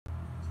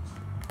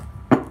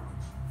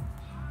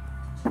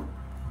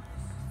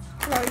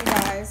Hello, you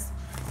guys.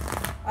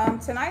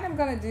 Tonight I'm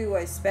going to do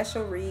a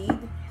special read,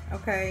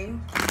 okay?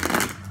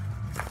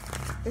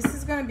 This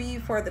is going to be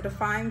for the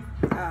Divine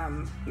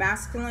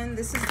Masculine.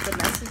 This is the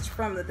message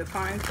from the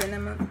Divine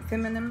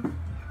Feminine.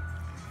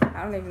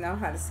 I don't even know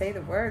how to say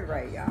the word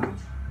right, y'all.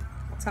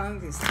 My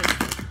tongue is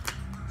twisted.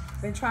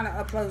 Been trying to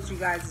upload you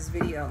guys this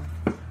video.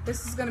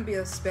 This is going to be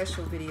a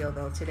special video,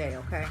 though, today,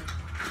 okay?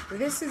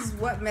 This is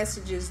what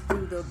messages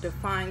do the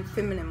Divine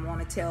Feminine want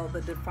to tell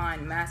the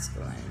Divine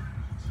Masculine,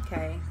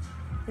 okay?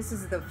 This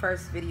is the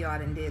first video I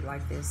did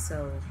like this,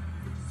 so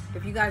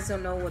if you guys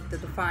don't know what the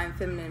Divine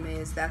Feminine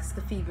is, that's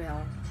the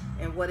female.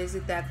 And what is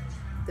it that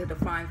the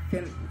Divine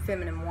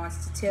Feminine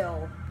wants to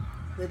tell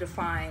the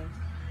Divine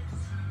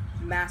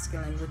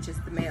Masculine, which is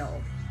the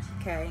male,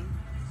 okay?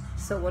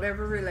 So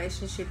whatever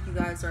relationship you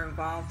guys are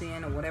involved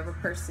in, or whatever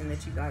person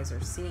that you guys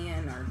are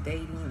seeing or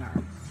dating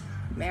or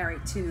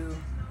married to,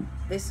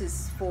 this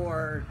is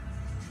for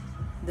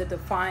the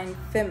Divine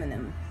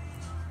Feminine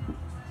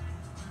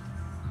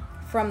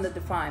from the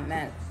Divine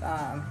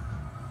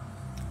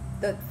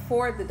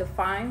for the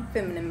Divine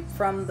Feminine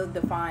from the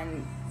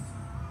Divine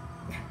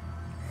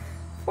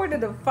for the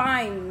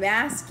Divine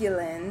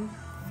Masculine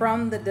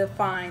from the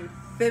Divine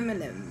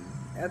Feminine,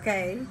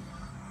 okay?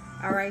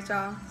 All right,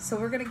 y'all, so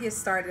we're gonna get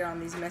started on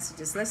these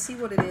messages. Let's see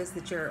what it is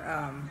that your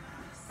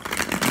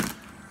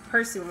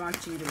person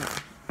wants you to know,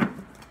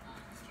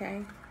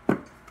 okay?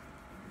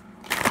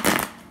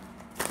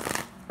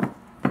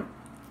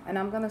 And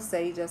I'm gonna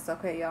say just,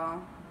 okay, y'all,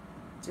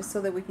 just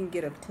so that we can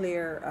get a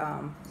clear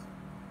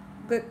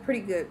pretty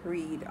good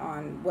read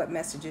on what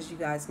messages you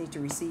guys need to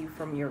receive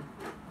from your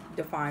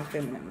Divine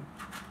Feminine.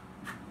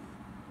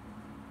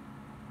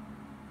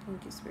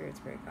 Thank you, Spirit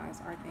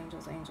guides,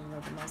 archangels, angels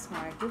of the Most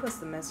High. Give us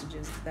the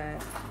messages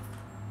that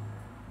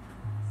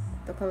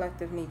the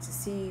collective needs to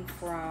see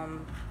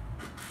from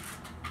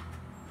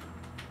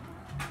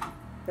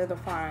the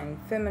Divine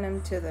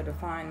Feminine to the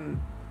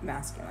Divine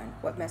Masculine.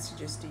 What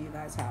messages do you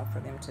guys have for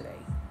them today?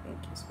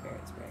 Thank you,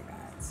 Spirit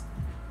guides.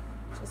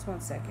 Just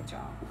 1 second,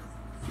 y'all.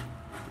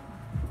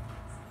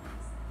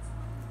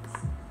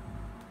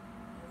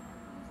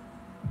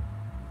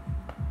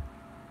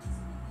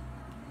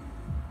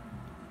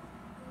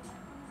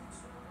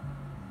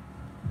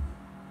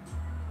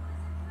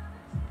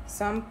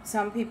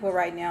 Some people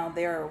right now,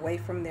 they're away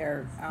from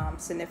their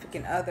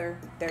significant other,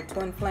 their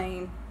twin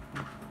flame,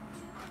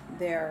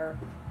 their,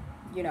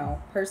 you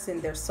know, person,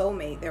 their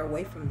soulmate. They're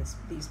away from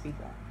these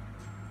people.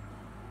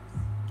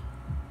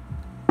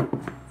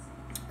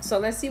 So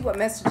let's see what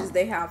messages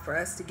they have for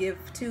us to give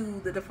to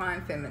the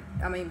Divine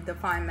Feminine.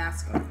 Divine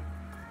Masculine.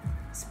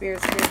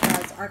 Spirit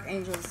guides,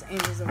 archangels,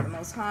 angels of the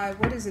Most High.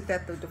 What is it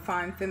that the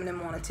Divine Feminine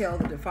want to tell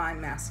the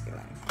Divine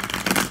Masculine?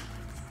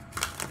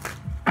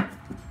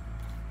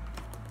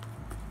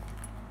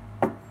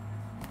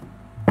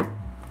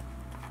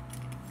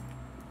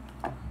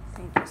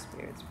 Thank you,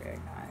 Spirit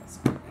guides,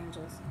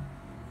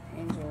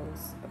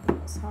 angels of the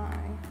Most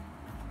High.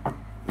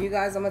 You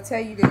guys, I'm gonna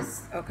tell you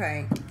this,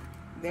 okay?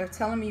 They're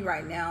telling me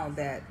right now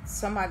that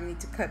somebody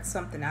needs to cut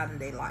something out of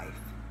their life.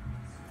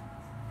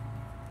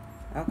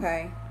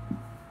 Okay?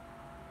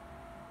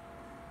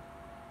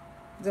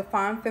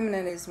 Divine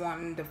Feminine is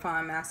wanting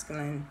Divine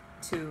Masculine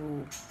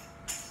to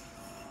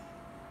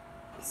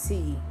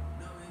see.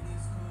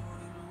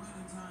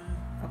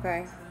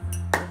 Okay?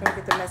 We're going to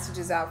get the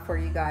messages out for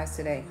you guys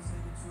today.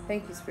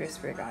 Thank you,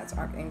 Spirit guides,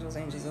 archangels,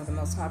 angels of the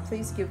Most High.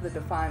 Please give the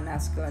Divine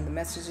Masculine the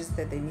messages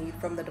that they need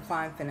from the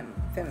Divine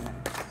Feminine.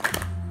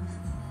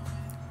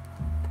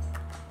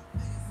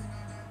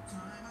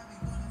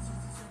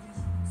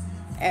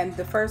 And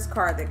the first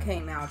card that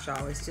came out,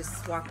 y'all, is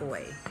just walk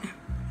away.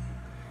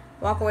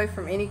 Walk away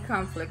from any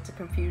conflict or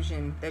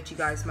confusion that you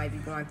guys might be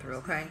going through,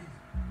 okay?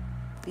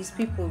 These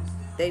people,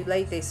 they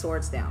laid their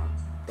swords down.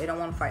 They don't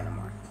want to fight no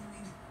more.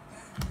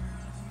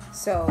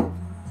 So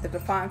the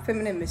Divine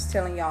Feminine is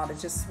telling y'all to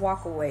just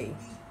walk away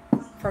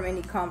from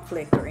any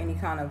conflict or any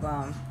kind of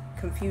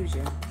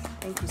confusion.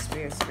 Thank you,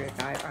 Spirit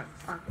guide,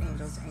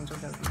 archangels,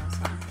 angels of the Most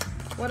High.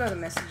 What other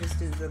messages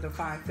do the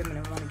Divine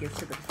Feminine want to give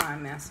to the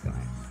Divine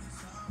Masculine?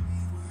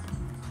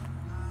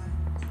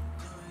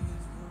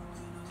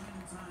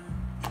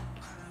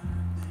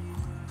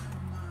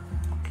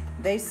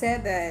 They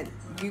said that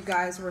you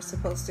guys were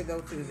supposed to go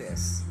through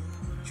this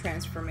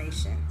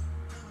transformation.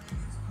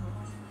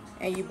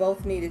 And you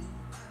both needed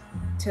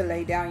to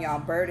lay down y'all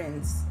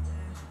burdens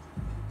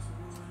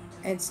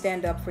and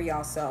stand up for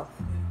yourself.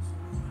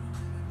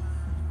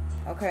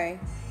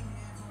 Okay?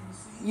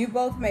 You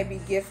both may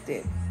be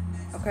gifted.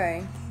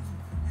 Okay?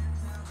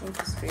 Thank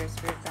you,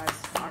 Spirit guides,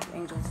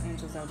 archangels,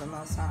 angels of the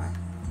Most High.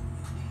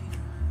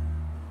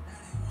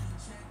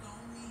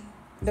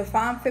 The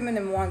Divine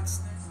Feminine wants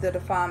the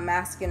Divine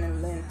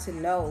Masculine to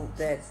know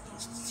that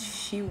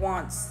she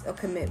wants a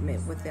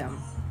commitment with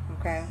them,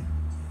 okay?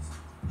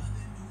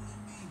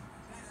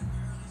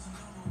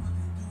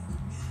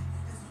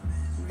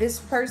 This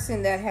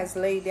person that has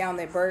laid down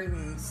their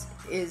burdens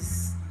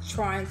is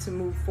trying to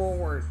move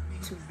forward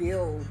to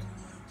build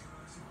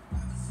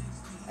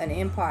an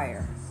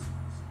empire.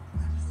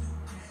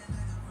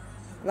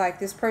 Like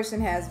this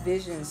person has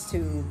visions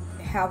to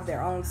have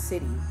their own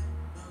city,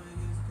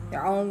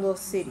 their own little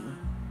city.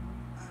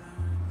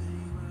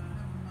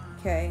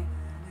 Okay.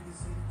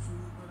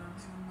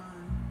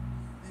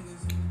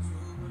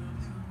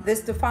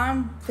 This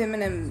divine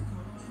feminine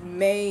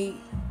may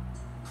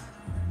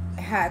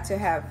had to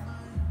have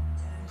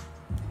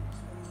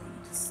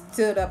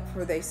stood up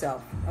for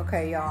themselves.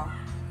 Okay, y'all.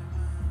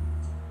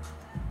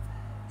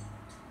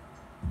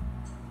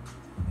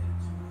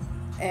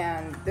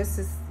 And this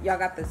is, y'all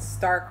got the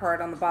star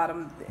card on the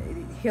bottom,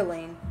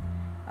 healing.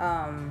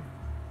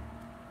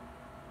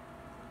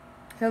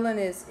 Healing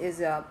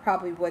is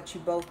probably what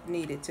you both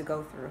needed to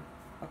go through.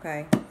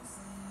 Okay.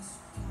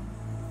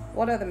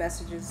 What other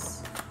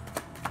messages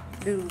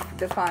do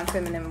Divine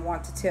Feminine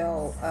want to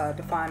tell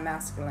Divine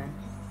Masculine?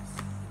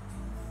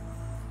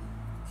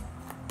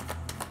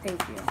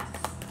 Thank you.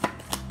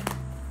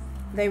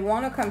 They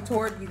want to come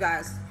toward you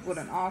guys with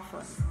an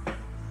offering.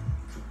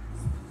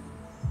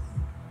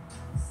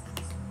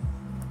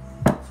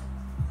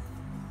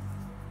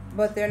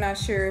 But they're not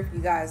sure if you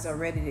guys are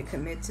ready to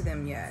commit to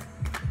them yet.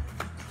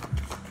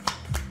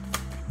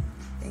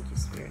 Thank you,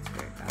 Spirit,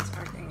 Gods,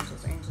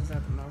 Archangels, Angels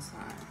of the Most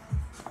High.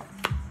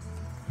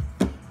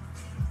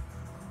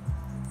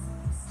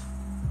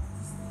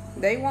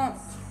 They want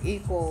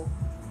equal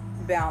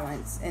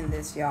balance in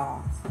this,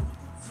 y'all.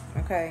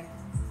 Okay.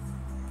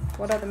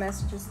 What other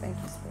messages? Thank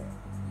you,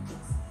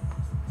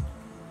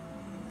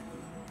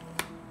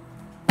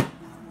 Spirit.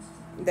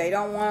 They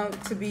don't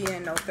want to be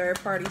in no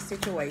third-party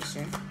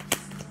situation.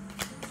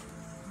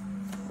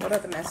 What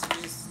other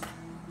messages?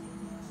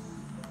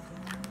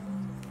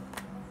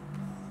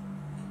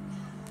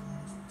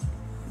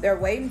 They're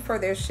waiting for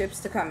their ships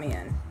to come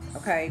in.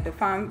 Okay,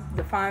 Divine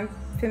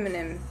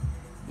Feminine,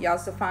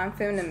 y'all's Divine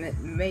Feminine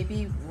may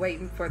be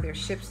waiting for their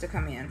ships to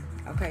come in.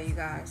 Okay, you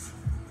guys.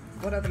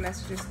 What other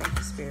messages? Thank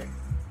you, Spirit.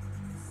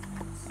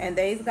 And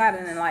they've got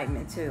an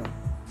enlightenment too.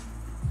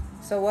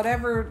 So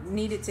whatever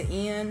needed to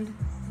end,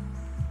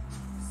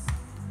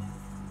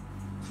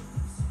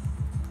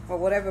 or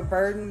whatever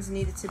burdens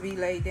needed to be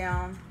laid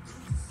down,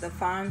 the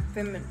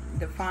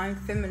Divine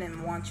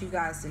Feminine wants you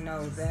guys to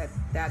know that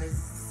that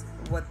is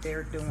what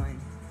they're doing.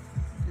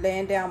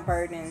 Laying down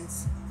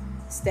burdens,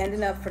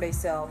 standing up for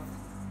themselves.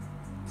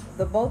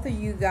 The both of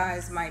you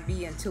guys might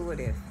be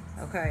intuitive,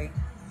 okay?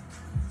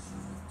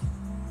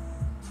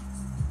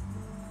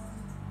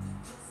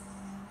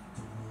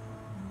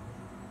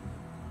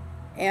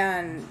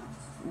 And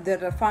the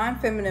Divine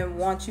Feminine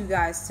wants you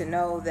guys to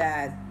know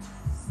that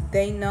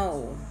they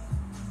know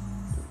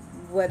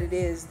what it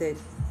is that,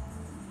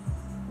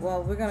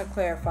 well, we're going to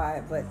clarify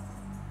it, but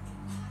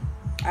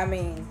I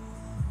mean,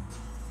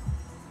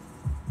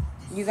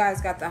 you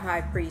guys got the High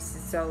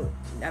Priest, so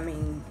I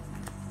mean,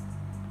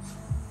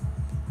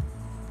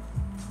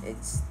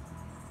 it's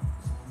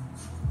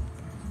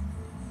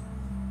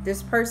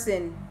this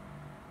person,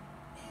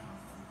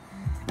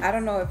 I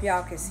don't know if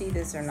y'all can see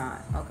this or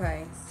not,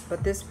 okay,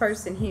 but this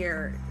person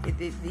here,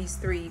 these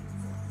three,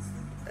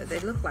 they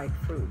look like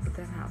fruit, but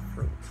they're not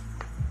fruit.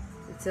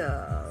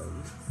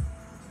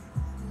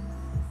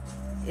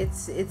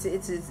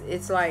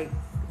 It's like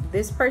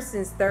this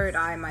person's third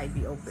eye might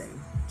be open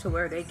to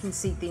where they can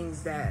see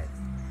things that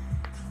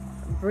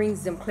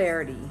brings them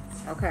clarity.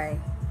 Okay.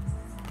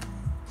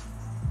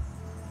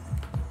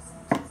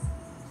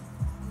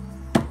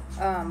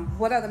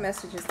 What other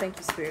messages? Thank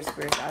you, Spirit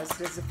guys.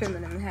 Does the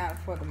feminine have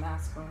for the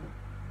masculine?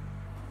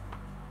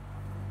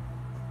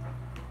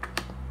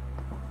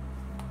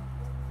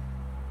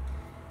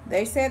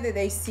 They said that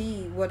they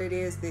see what it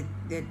is that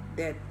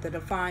the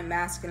Divine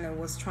Masculine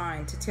was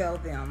trying to tell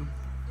them.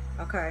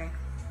 Okay.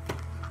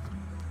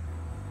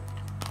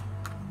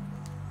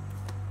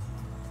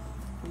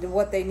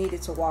 What they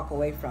needed to walk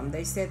away from.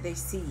 They said they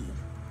see.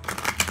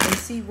 They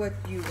see what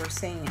you were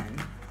saying.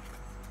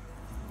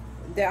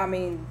 I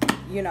mean,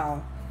 you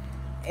know,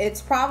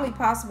 it's probably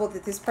possible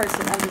that this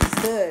person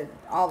understood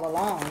all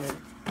along.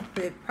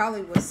 It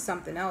probably was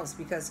something else,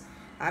 because,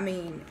 I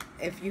mean,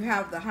 if you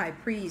have the High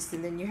Priest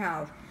and then you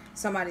have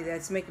somebody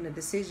that's making a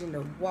decision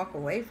to walk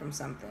away from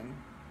something,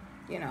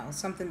 you know,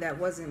 something that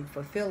wasn't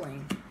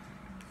fulfilling,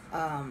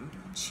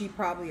 she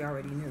probably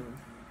already knew.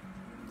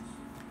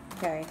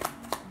 Okay.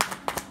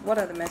 What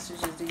other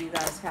messages do you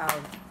guys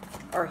have?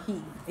 Or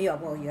he? Yeah,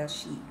 well, yeah,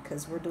 she,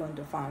 because we're doing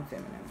Divine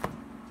Feminine.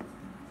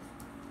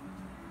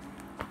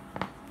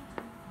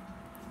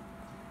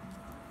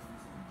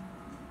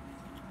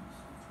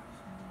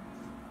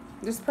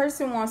 This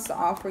person wants to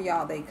offer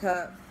y'all their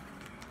cup.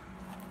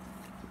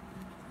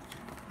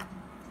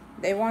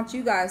 They want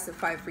you guys to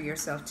fight for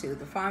yourself too.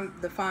 Divine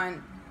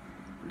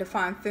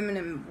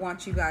Feminine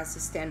wants you guys to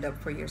stand up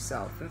for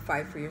yourself and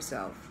fight for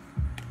yourself.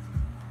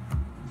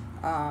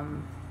 A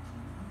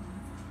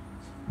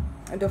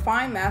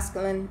Divine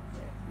Masculine,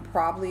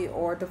 probably,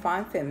 or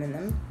Divine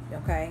Feminine,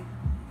 okay,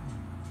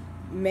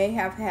 may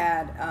have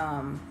had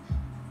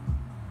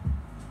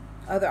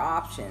other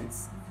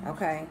options,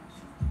 okay,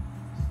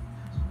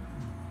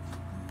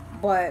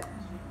 but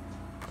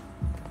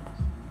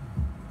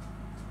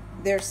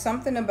there's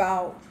something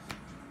about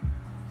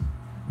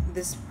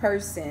this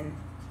person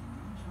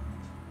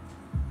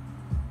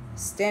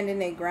standing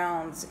their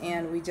grounds,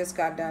 and we just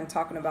got done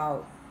talking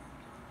about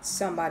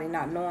somebody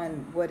not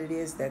knowing what it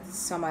is that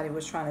somebody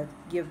was trying to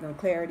give them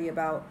clarity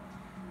about.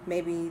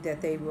 Maybe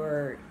that they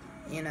were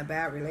in a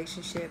bad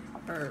relationship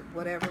or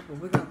whatever, but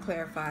we're going to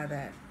clarify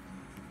that.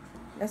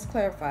 Let's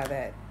clarify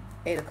that.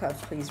 8 of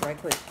Cups, please, right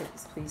quick,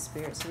 please,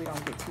 Spirit, so we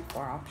don't get too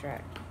far off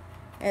track.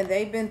 And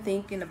they've been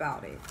thinking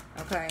about it,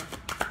 okay?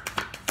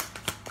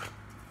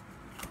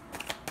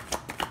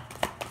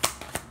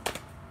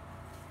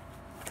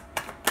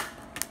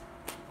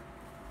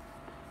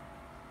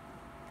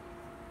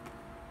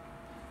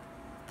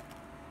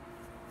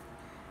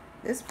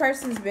 This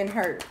person's been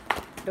hurt.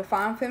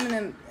 Divine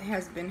Feminine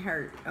has been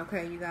hurt,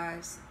 okay, you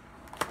guys?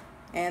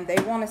 And they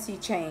want to see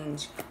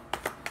change.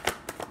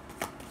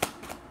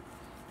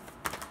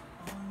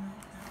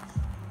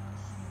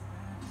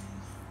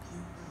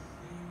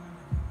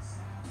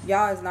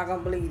 Y'all is not going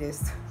to believe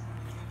this.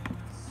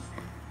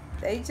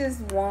 They just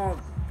want,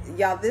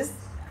 y'all, this,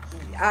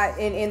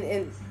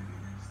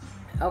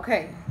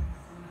 okay.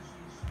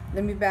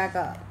 Let me back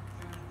up.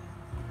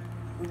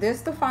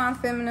 This Divine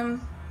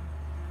Feminine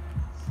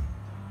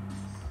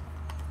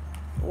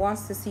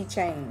wants to see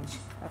change,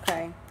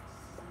 okay?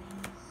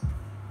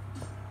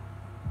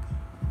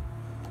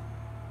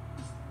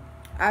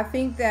 I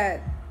think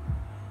that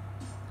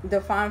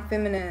Divine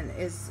Feminine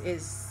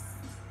is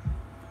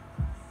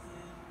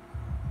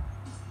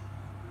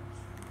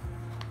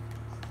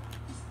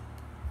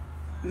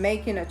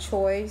making a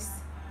choice,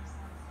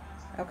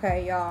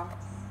 okay, y'all?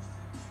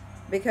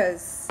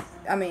 Because,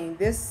 I mean,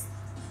 this,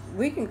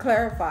 we can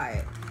clarify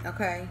it,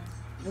 okay?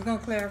 We're going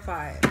to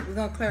clarify it. We're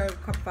going to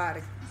clarify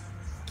the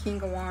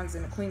King of Wands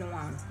and the Queen of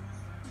Wands.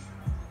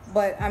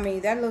 But, I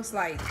mean, that looks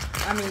like,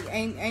 I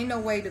mean, ain't no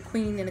way the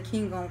Queen and the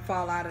King gonna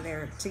fall out of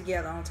there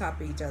together on top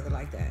of each other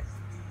like that.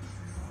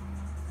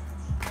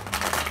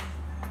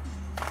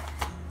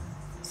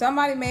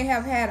 Somebody may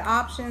have had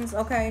options,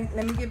 okay?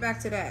 Let me get back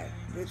to that.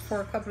 It's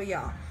for a couple of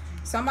y'all.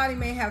 Somebody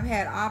may have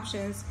had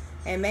options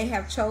and may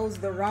have chose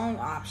the wrong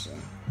option,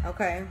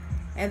 okay?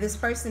 And this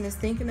person is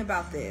thinking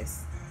about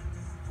this.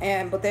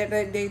 But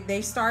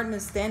they starting to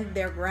stand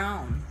their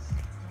ground.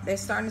 They're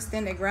starting to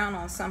stand their ground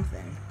on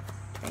something.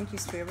 Thank you,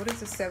 Spirit. What is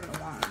the 7 of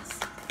Wands?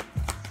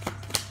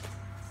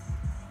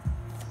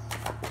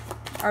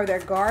 Or they're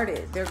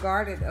guarded. They're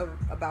guarded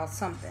about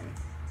something.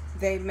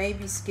 They may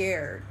be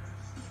scared.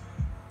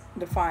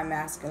 Divine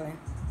Masculine.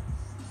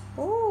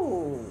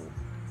 Ooh.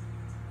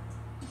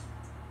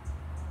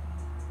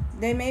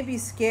 They may be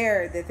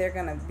scared that they're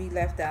going to be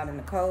left out in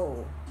the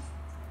cold.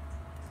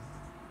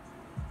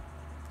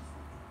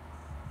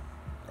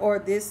 Or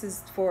this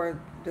is for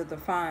the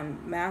Divine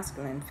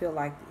Masculine. Feel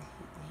like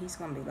he's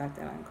going to be left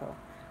out in the cold.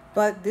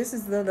 But this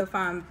is the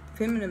Divine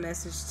Feminine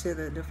message to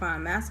the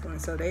Divine Masculine.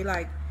 So they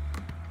like,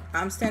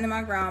 I'm standing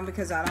my ground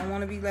because I don't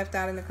want to be left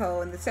out in the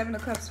cold. And the 7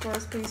 of Cups for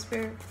us, please,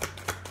 Spirit.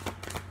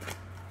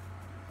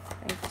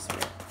 Thank you,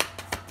 Spirit.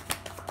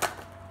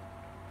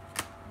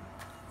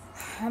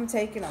 I'm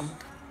taking them.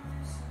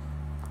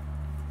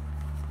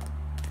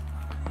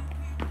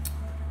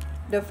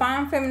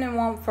 Divine Feminine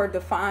want for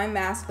Divine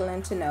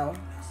Masculine to know.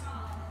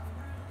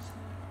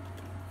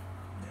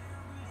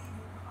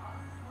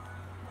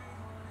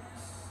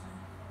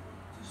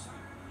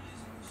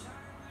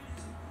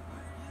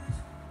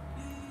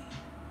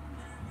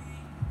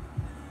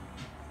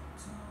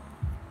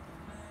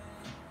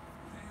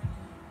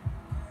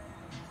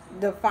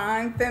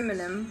 Divine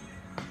Feminine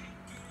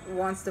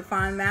wants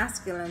Divine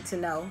Masculine to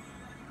know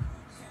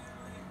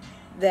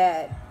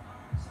that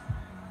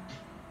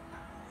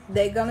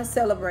they're gonna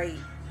celebrate,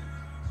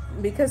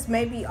 because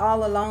maybe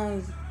all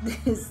along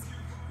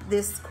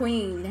this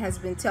Queen has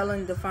been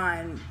telling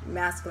Divine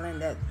Masculine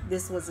that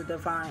this was a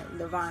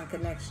divine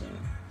connection,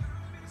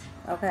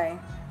 okay?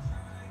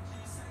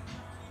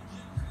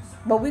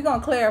 But we're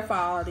gonna clarify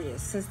all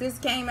this. Since this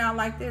came out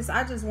like this,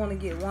 I just want to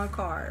get one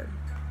card.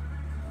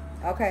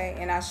 Okay,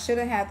 and I should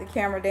have had the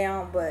camera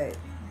down, but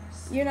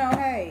you know,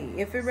 hey,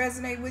 if it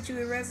resonate with you,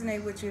 it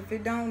resonate with you. If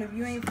it don't, if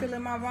you ain't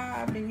feeling my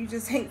vibe, then you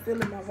just ain't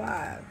feeling my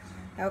vibe.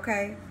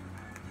 Okay.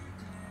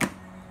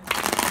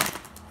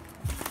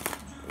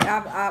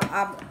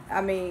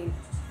 I mean,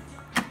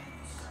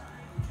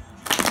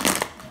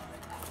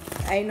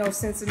 ain't no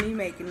sense of me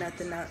making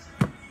nothing up.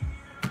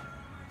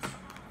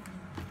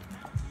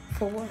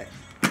 For what?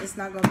 It's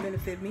not gonna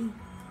benefit me.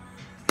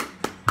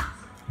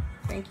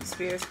 Thank you,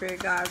 Spirit, Spirit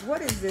guys.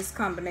 What is this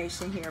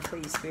combination here,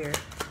 please, Spirit?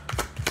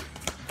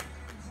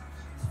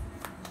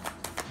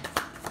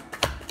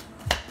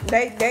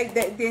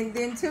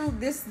 Then too,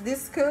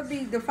 this could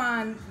be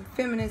Divine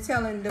Feminine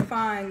telling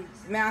Divine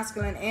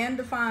Masculine, and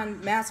Divine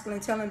Masculine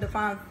telling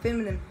Divine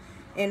Feminine,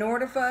 in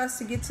order for us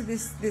to get to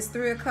this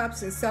 3 of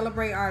Cups and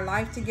celebrate our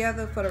life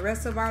together for the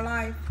rest of our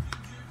life,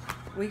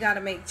 we got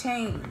to make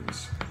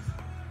change.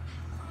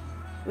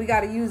 We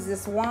got to use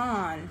this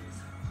wand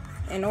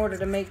in order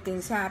to make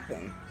things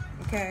happen,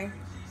 okay?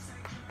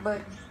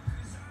 But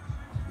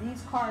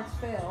these cards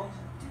fell.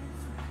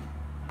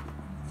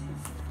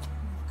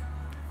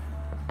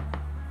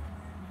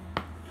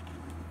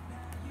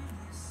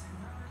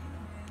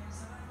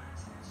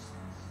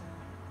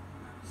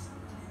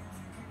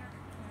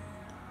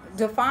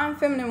 Divine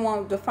Feminine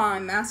want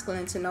Divine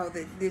Masculine to know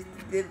that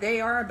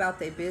they are about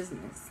their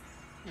business.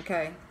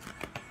 Okay?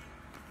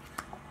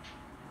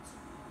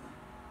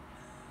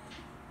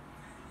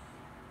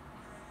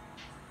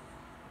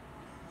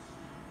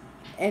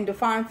 And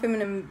Divine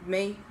Feminine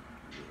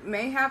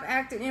may have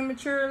acted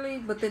immaturely,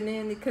 but then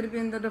it could have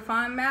been the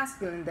Divine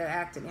Masculine that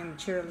acted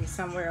immaturely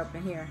somewhere up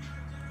in here.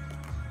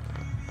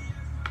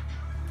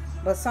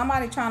 But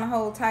somebody trying to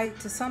hold tight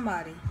to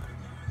somebody.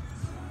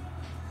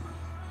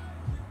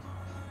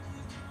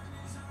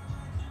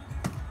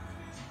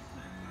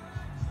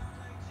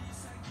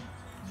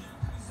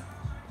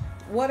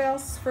 What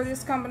else for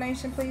this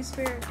combination, please,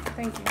 Spirit?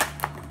 Thank you.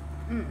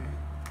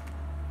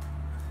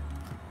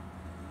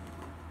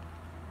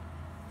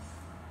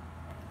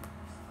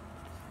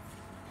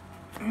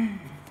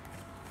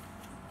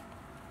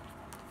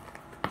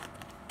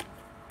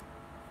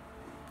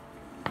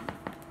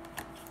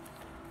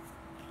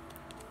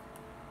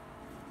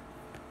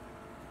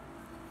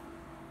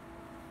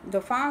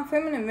 Divine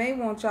Feminine may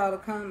want y'all to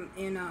come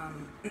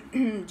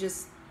and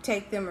just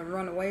take them and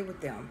run away with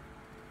them.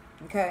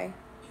 Okay?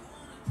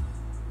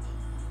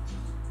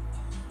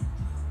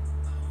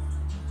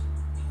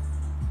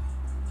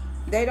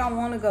 They don't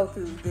want to go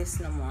through this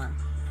no more.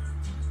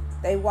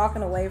 They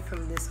walking away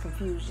from this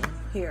confusion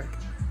here.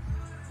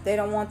 They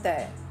don't want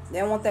that. They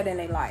don't want that in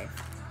their life.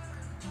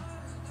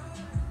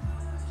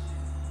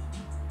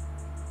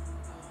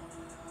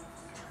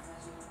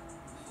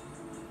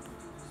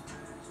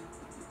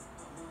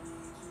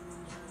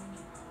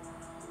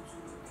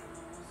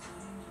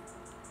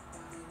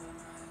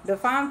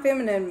 Divine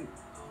Feminine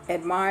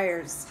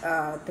admires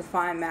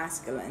Divine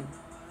Masculine.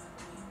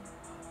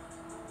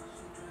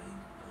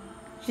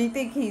 She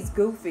think he's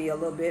goofy a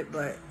little bit,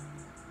 but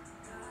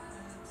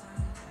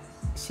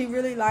she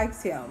really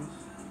likes him.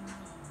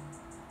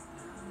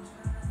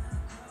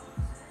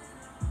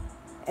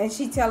 And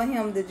she telling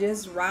him to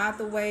just ride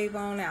the wave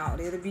on out.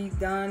 It'll be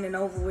done and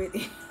over with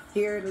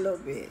here in a little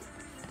bit.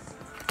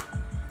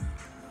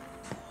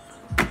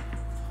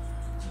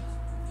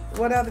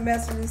 What other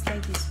messages?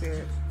 Thank you,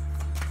 Spirit.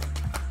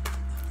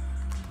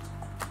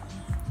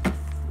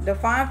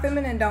 Divine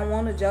Feminine don't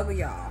want to juggle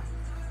y'all.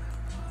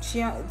 She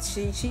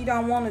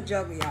don't want to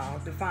juggle y'all.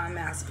 Divine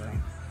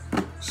Masculine.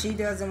 She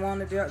doesn't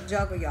want to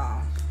juggle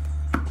y'all.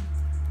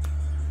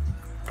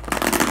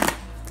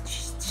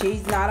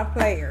 She's not a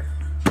player.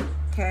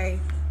 Okay.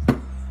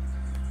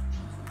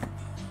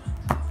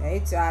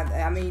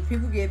 I mean,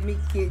 people get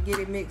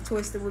it mixed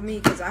twisted with me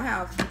because I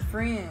have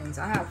friends.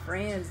 I have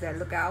friends that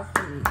look out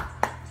for me.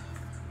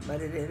 But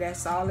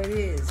that's all it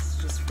is.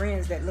 Just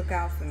friends that look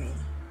out for me.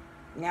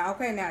 Now,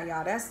 okay, now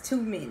y'all, that's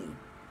too many.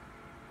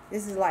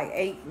 This is like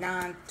 8,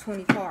 9,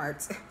 20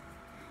 cards.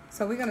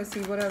 So we're gonna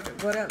see what is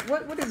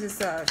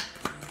this?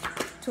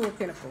 Two of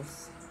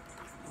Pentacles.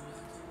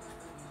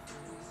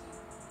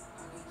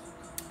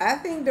 I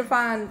think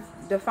Divine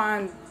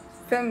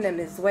Feminine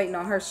is waiting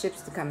on her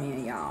ships to come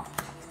in, y'all.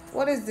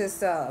 What is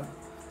this?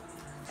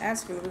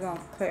 Actually, we're gonna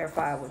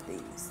clarify with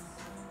these.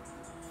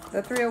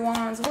 The Three of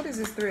Wands. What is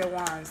this Three of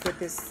Wands that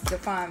this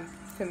Divine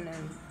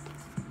Feminine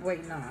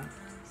waiting on?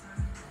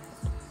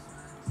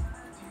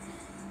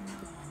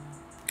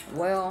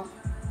 Well,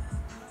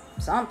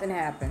 something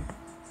happened.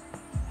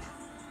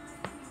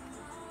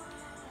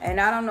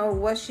 And I don't know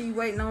what she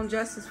waiting on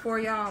justice for,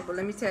 y'all, but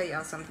let me tell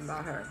y'all something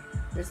about her.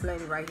 This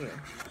lady right here.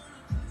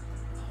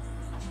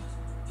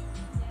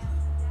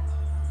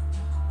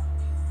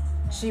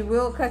 She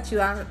will cut you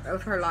out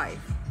of her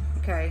life,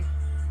 okay?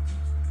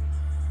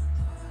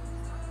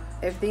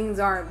 If things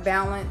aren't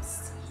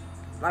balanced,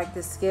 like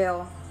the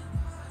scale,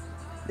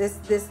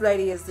 this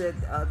lady is in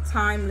a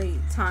timely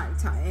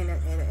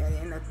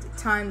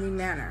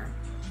manner.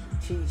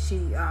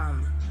 She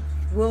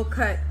will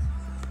cut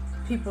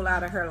people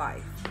out of her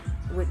life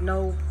with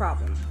no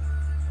problem.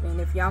 And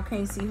if y'all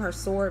can't see her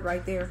sword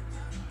right there,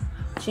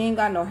 she ain't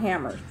got no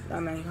hammer. I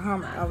mean,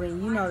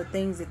 you know the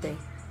things that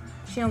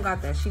she don't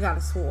got that. She got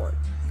a sword,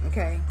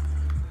 okay?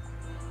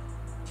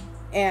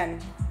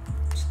 And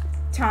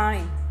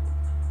time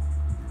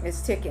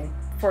is ticking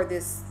for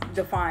this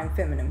Divine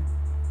Feminine,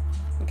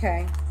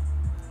 okay?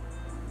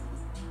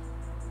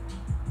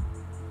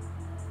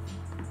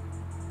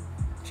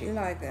 She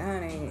like,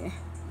 honey,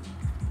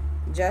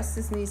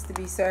 justice needs to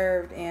be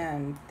served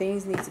and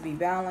things need to be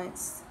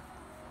balanced.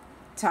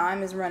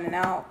 Time is running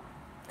out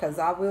because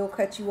I will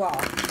cut you off.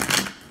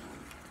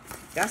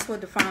 That's what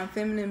Divine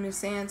Feminine is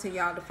saying to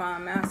y'all,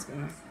 Divine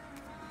Masculine.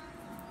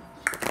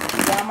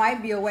 Y'all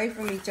might be away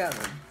from each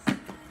other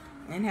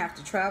and have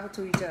to travel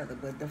to each other,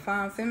 but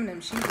Divine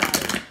Feminine, she's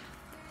like,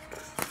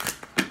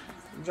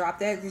 drop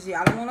that.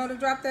 I don't want her to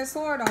drop that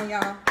sword on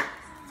y'all.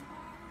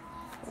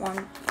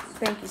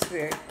 Thank you,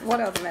 Spirit. What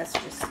other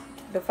messages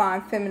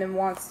Divine Feminine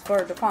wants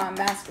for Divine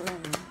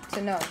Masculine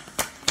to know?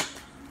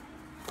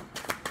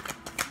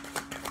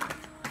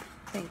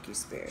 Thank you,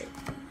 Spirit.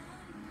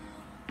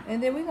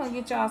 And then we're going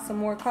to get y'all some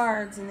more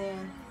cards, and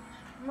then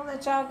I'm going to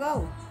let y'all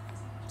go.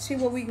 See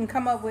what we can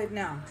come up with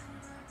now.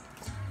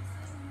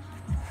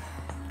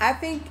 I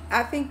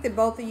think that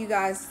both of you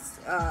guys,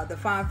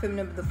 Divine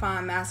Feminine,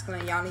 Divine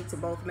Masculine, y'all need to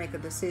both make a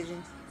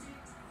decision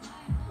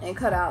and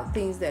cut out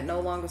things that no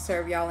longer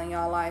serve y'all in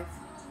y'all life.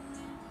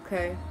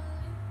 Okay.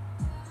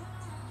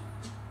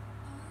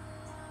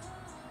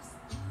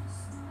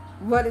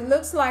 But it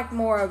looks like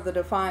more of the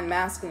Divine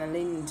Masculine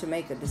needing to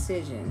make a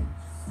decision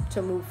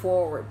to move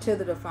forward to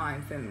the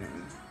Divine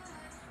Feminine.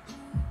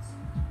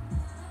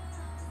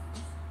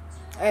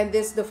 And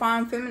this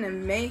Divine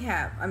Feminine may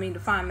have,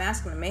 Divine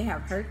Masculine may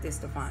have hurt this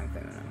Divine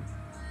Feminine.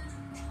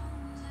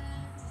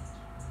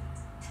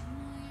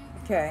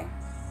 Okay.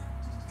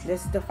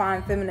 This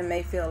Divine Feminine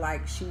may feel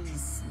like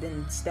she's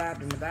been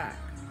stabbed in the back.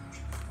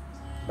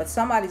 But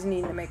somebody's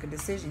needing to make a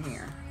decision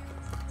here.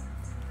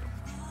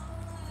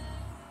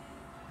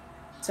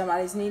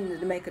 Somebody's needing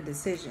to make a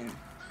decision.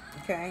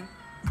 Okay.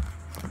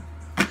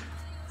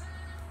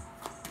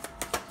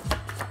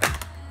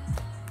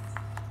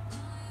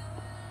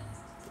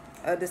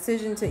 A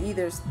decision to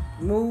either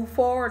move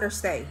forward or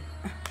stay.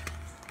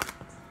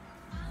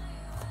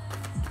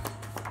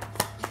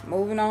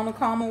 Moving on to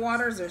calmer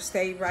waters or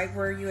stay right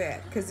where you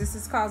at. Because this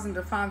is causing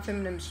Divine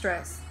Feminine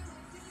stress.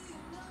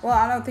 Well,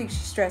 I don't think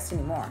she's stressed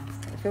anymore.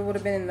 If it would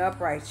have been in the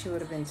upright, she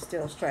would have been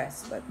still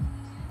stressed. But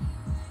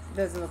it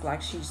doesn't look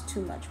like she's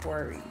too much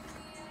worried.